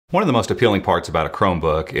One of the most appealing parts about a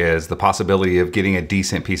Chromebook is the possibility of getting a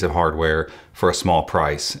decent piece of hardware for a small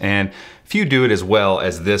price. And few do it as well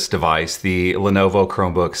as this device, the Lenovo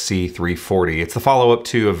Chromebook C340. It's the follow-up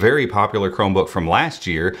to a very popular Chromebook from last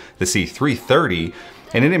year, the C330,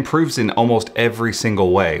 and it improves in almost every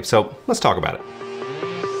single way. So let's talk about it.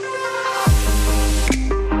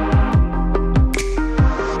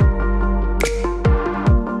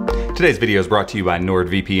 Today's video is brought to you by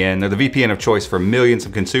NordVPN. They're the VPN of choice for millions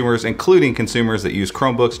of consumers, including consumers that use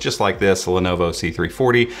Chromebooks just like this Lenovo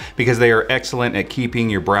C340, because they are excellent at keeping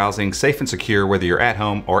your browsing safe and secure whether you're at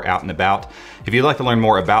home or out and about. If you'd like to learn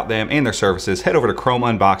more about them and their services, head over to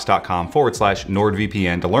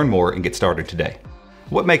chromeunbox.com/NordVPN to learn more and get started today.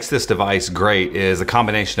 What makes this device great is a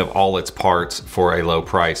combination of all its parts for a low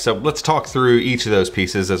price. So let's talk through each of those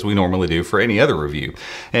pieces as we normally do for any other review.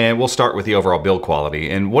 And we'll start with the overall build quality.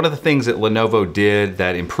 And one of the things that Lenovo did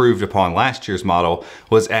that improved upon last year's model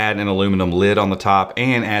was add an aluminum lid on the top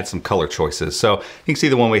and add some color choices. So you can see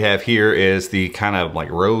the one we have here is the kind of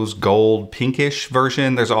like rose gold pinkish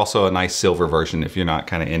version. There's also a nice silver version if you're not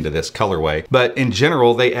kind of into this colorway. But in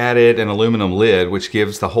general, they added an aluminum lid, which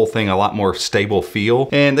gives the whole thing a lot more stable feel.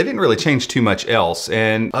 And they didn't really change too much else.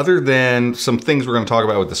 And other than some things we're going to talk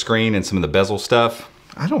about with the screen and some of the bezel stuff,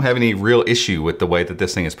 I don't have any real issue with the way that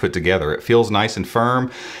this thing is put together. It feels nice and firm.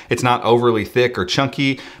 It's not overly thick or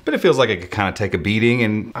chunky, but it feels like it could kind of take a beating.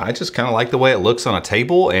 And I just kind of like the way it looks on a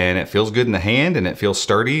table, and it feels good in the hand, and it feels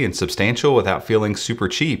sturdy and substantial without feeling super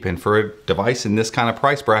cheap. And for a device in this kind of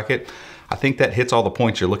price bracket, I think that hits all the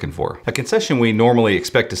points you're looking for. A concession we normally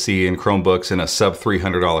expect to see in Chromebooks in a sub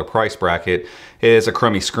 $300 price bracket is a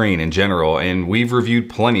crummy screen in general, and we've reviewed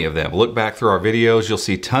plenty of them. Look back through our videos, you'll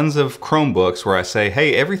see tons of Chromebooks where I say,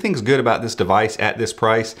 hey, everything's good about this device at this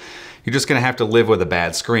price. You're just gonna have to live with a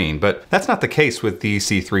bad screen. But that's not the case with the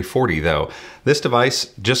C340 though. This device,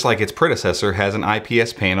 just like its predecessor, has an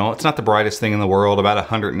IPS panel. It's not the brightest thing in the world, about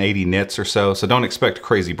 180 nits or so don't expect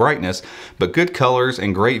crazy brightness, but good colors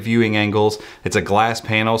and great viewing angles. It's a glass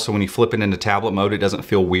panel, so when you flip it into tablet mode, it doesn't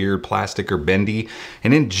feel weird, plastic, or bendy.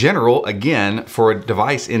 And in general, again, for a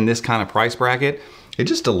device in this kind of price bracket, it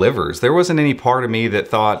just delivers. There wasn't any part of me that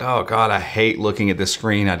thought, oh God, I hate looking at this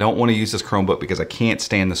screen. I don't want to use this Chromebook because I can't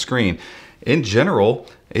stand the screen. In general,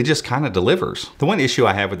 it just kind of delivers. The one issue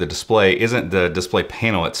I have with the display isn't the display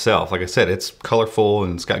panel itself. Like I said, it's colorful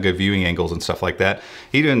and it's got good viewing angles and stuff like that.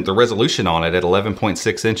 Even the resolution on it at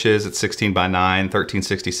 11.6 inches, it's 16 by 9,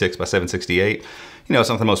 1366 by 768. You know, it's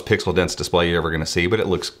not the most pixel dense display you're ever gonna see, but it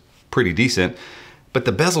looks pretty decent. But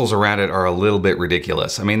the bezels around it are a little bit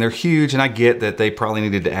ridiculous. I mean, they're huge, and I get that they probably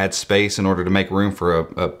needed to add space in order to make room for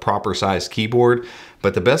a proper sized keyboard,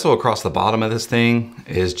 but the bezel across the bottom of this thing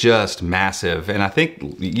is just massive. And I think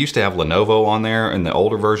it used to have Lenovo on there in the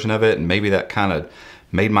older version of it, and maybe that kind of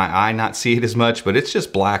made my eye not see it as much, but it's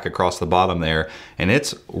just black across the bottom there, and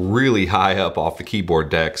it's really high up off the keyboard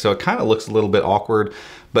deck, so it kind of looks a little bit awkward.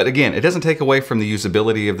 But again, it doesn't take away from the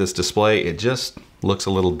usability of this display. It just looks a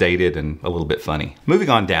little dated and a little bit funny. Moving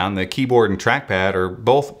on down, the keyboard and trackpad are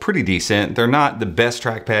both pretty decent. They're not the best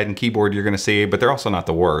trackpad and keyboard you're gonna see, but they're also not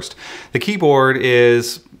the worst. The keyboard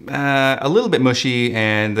is a little bit mushy,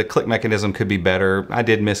 and the click mechanism could be better. I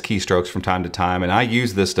did miss keystrokes from time to time, and I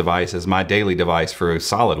use this device as my daily device for a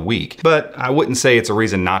solid week. But I wouldn't say it's a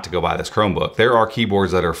reason not to go buy this Chromebook. There are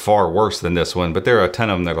keyboards that are far worse than this one, but there are a ton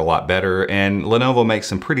of them that are a lot better, and Lenovo makes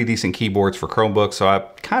some pretty decent keyboards for Chromebooks, so I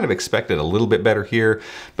kind of expected a little bit better here,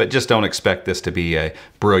 but just don't expect this to be a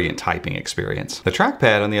brilliant typing experience. The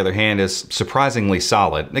trackpad, on the other hand, is surprisingly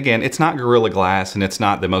solid. Again, it's not Gorilla Glass, and it's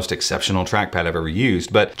not the most exceptional trackpad I've ever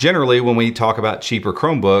used, but generally, when we talk about cheaper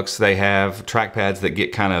Chromebooks, they have trackpads that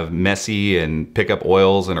get kind of messy and pick up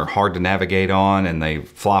oils and are hard to navigate on, and they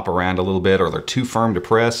flop around a little bit, or they're too firm to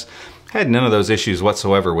press. I had none of those issues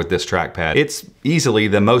whatsoever with this trackpad. It's easily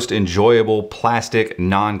the most enjoyable plastic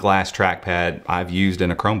non-glass trackpad I've used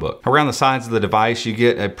in a Chromebook. Around the sides of the device, you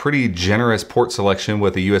get a pretty generous port selection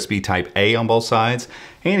with a USB Type A on both sides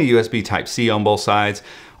and a USB Type C on both sides.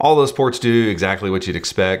 All those ports do exactly what you'd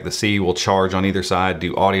expect. The C will charge on either side,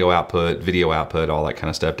 do audio output, video output, all that kind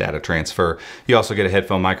of stuff, data transfer. You also get a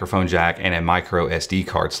headphone microphone jack and a micro SD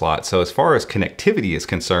card slot. So as far as connectivity is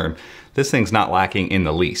concerned, this thing's not lacking in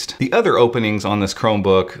the least. The other openings on this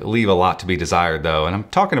Chromebook leave a lot to be desired though, and I'm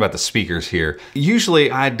talking about the speakers here. Usually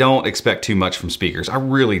I don't expect too much from speakers. I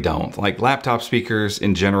really don't. Like, laptop speakers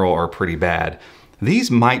in general are pretty bad.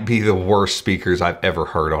 These might be the worst speakers I've ever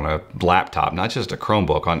heard on a laptop, not just a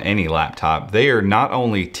Chromebook, on any laptop. They are not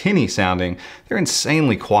only tinny sounding, they're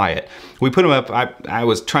insanely quiet. We put them up, I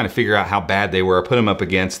was trying to figure out how bad they were. I put them up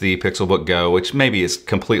against the Pixelbook Go, which maybe is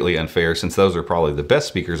completely unfair since those are probably the best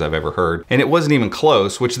speakers I've ever heard. And it wasn't even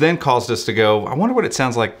close, which then caused us to go, I wonder what it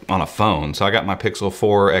sounds like on a phone. So I got my Pixel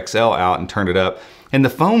 4 XL out and turned it up. And the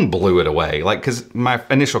phone blew it away. Like, cause my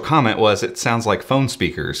initial comment was it sounds like phone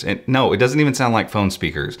speakers. And no, it doesn't even sound like phone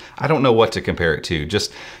speakers. I don't know what to compare it to.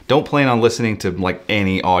 Just don't plan on listening to like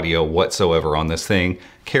any audio whatsoever on this thing.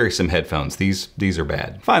 Carry some headphones. These are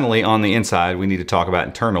bad. Finally, on the inside, we need to talk about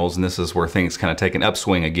internals, and this is where things kind of take an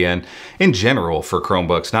upswing again in general for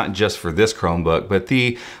Chromebooks, not just for this Chromebook, but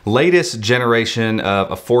the latest generation of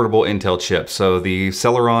affordable Intel chips. So the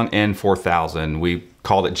Celeron N4000, we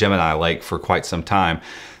called it Gemini Lake for quite some time.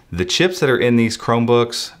 The chips that are in these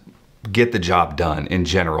Chromebooks get the job done in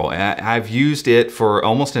general. I've used it for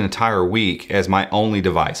almost an entire week as my only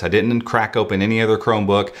device. I didn't crack open any other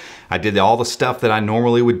Chromebook. I did all the stuff that I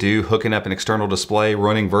normally would do, hooking up an external display,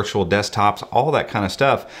 running virtual desktops, all that kind of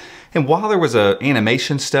stuff. And while there was an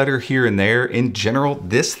animation stutter here and there, in general,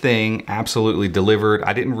 this thing absolutely delivered.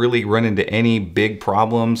 I didn't really run into any big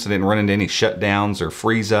problems. I didn't run into any shutdowns or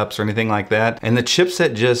freeze ups or anything like that. And the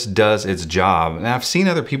chipset just does its job. And I've seen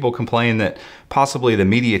other people complain that possibly the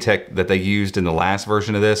MediaTek that they used in the last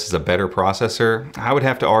version of this is a better processor. I would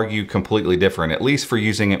have to argue completely different, at least for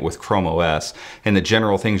using it with Chrome OS and the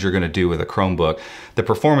general things you're gonna do with a Chromebook. The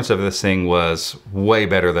performance of this thing was way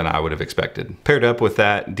better than I would have expected. Paired up with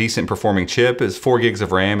that decent performing chip is 4 gigs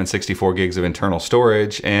of RAM and 64 gigs of internal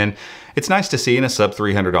storage. And it's nice to see in a sub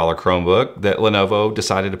 $300 Chromebook that Lenovo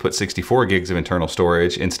decided to put 64 gigs of internal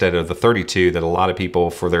storage instead of the 32 that a lot of people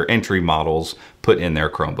for their entry models put in their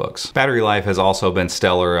Chromebooks. Battery life has also been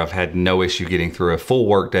stellar. I've had no issue getting through a full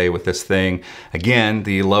workday with this thing. Again,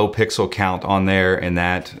 the low pixel count on there and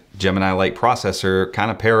that Gemini Lake processor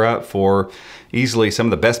kind of pair up for easily some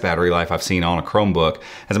of the best battery life I've seen on a Chromebook.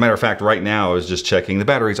 As a matter of fact, right now I was just checking, the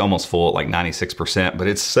battery's almost full at like 96%, but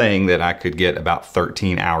it's saying that I could get about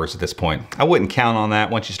 13 hours at this point. I wouldn't count on that.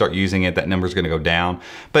 Once you start using it, that number's gonna go down,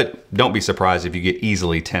 but don't be surprised if you get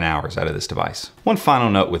easily 10 hours out of this device. One final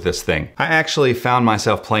note with this thing. I actually found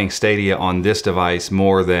myself playing Stadia on this device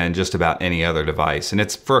more than just about any other device, and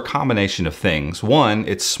it's for a combination of things. One,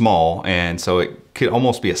 it's small, and so it could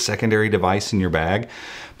almost be a secondary device in your bag.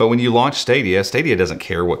 But when you launch Stadia, Stadia doesn't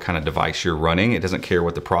care what kind of device you're running. It doesn't care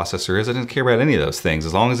what the processor is. It doesn't care about any of those things.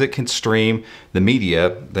 As long as it can stream the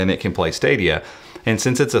media, then it can play Stadia. And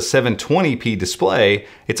since it's a 720p display,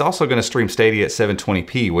 it's also going to stream Stadia at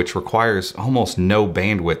 720p, which requires almost no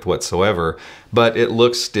bandwidth whatsoever, but it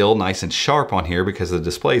looks still nice and sharp on here because the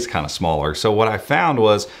display is kind of smaller. So what I found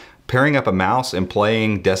was pairing up a mouse and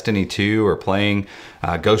playing Destiny 2 or playing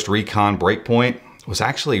Ghost Recon Breakpoint was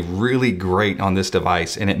actually really great on this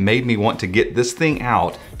device, and it made me want to get this thing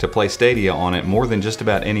out to play Stadia on it more than just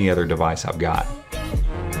about any other device I've got.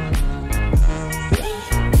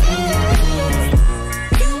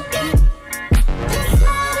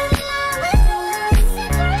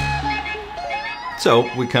 So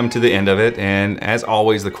we come to the end of it, and as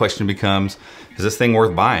always, the question becomes, is this thing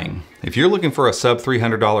worth buying? If you're looking for a sub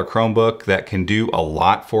 $300 Chromebook that can do a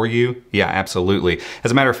lot for you, yeah, absolutely.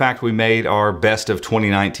 As a matter of fact, we made our best of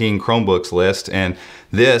 2019 Chromebooks list, and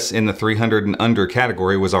this in the 300 and under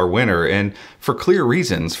category was our winner, and for clear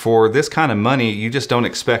reasons. For this kind of money, you just don't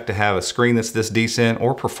expect to have a screen that's this decent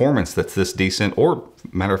or performance that's this decent, or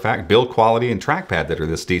matter of fact, build quality and trackpad that are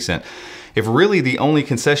this decent. If really the only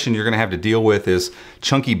concession you're gonna have to deal with is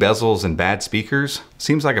chunky bezels and bad speakers,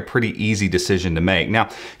 seems like a pretty easy decision to make. Now,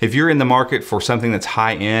 if you're in the market for something that's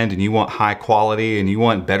high end and you want high quality and you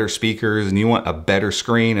want better speakers and you want a better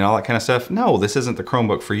screen and all that kind of stuff, no, this isn't the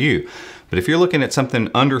Chromebook for you. But if you're looking at something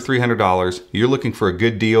under $300, you're looking for a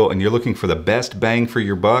good deal and you're looking for the best bang for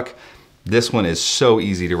your buck, this one is so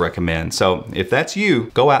easy to recommend. So if that's you,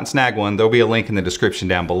 go out and snag one. There'll be a link in the description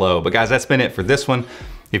down below. But guys, that's been it for this one.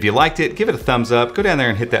 If you liked it, give it a thumbs up, go down there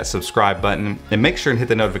and hit that subscribe button, and make sure and hit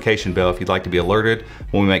the notification bell if you'd like to be alerted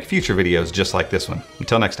when we make future videos just like this one.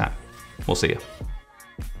 Until next time, we'll see you.